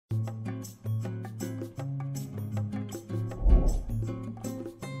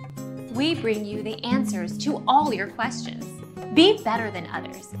we bring you the answers to all your questions. Be better than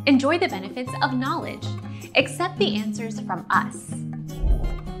others. Enjoy the benefits of knowledge. Accept the answers from us.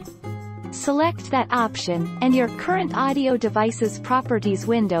 Select that option, and your current audio device's properties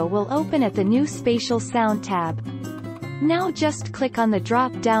window will open at the new Spatial Sound tab. Now just click on the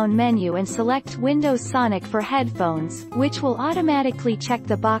drop-down menu and select Windows Sonic for headphones, which will automatically check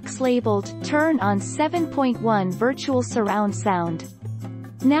the box labeled Turn on 7.1 Virtual Surround Sound.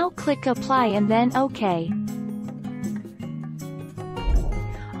 Now click Apply and then OK.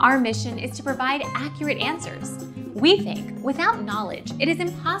 Our mission is to provide accurate answers. We think without knowledge, it is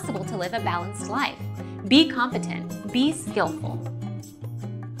impossible to live a balanced life. Be competent, be skillful.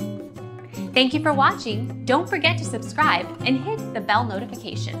 Thank you for watching. Don't forget to subscribe and hit the bell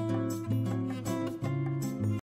notification.